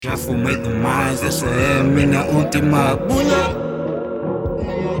Já fumei demais, essa é a minha última bula.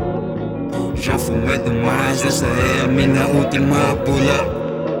 Já fumei demais, essa é a minha última bula.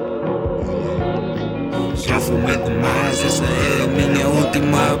 Já fumei demais, essa é a minha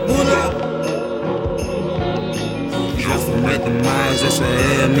última bula. Já fumei demais, essa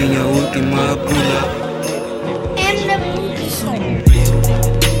é a minha última bula.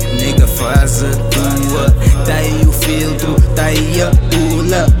 Nega, faz a tua, tá aí o filtro, tá aí a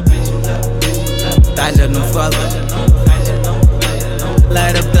bula. Talha, não fala.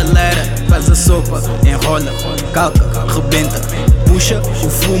 Light up the ladder, faz a sopa, enrola, calca, rebenta, puxa, o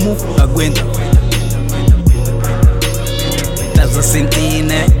fumo, aguenta. Estás a sentir,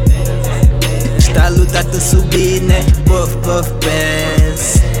 né? Está a lutar a subir, né? Puff, puff,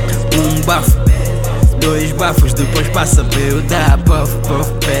 pass. Um bafo, dois bafos, depois passa pra eu dar. Puff,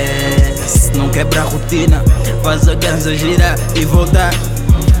 puff, pass. Não quebra a rotina, faz a ganza girar e voltar.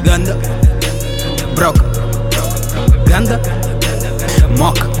 Ganda, broca, ganda,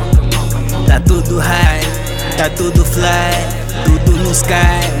 moca. Tá tudo high, tá tudo fly, tudo no sky.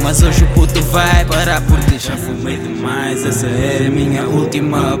 Mas hoje o puto vai parar porque já fumei demais. Essa é a minha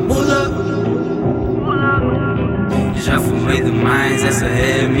última bula. Já fumei demais, essa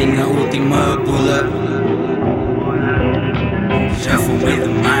é a minha última bula. Já fumei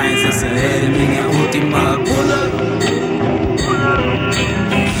demais, essa é a minha última bula.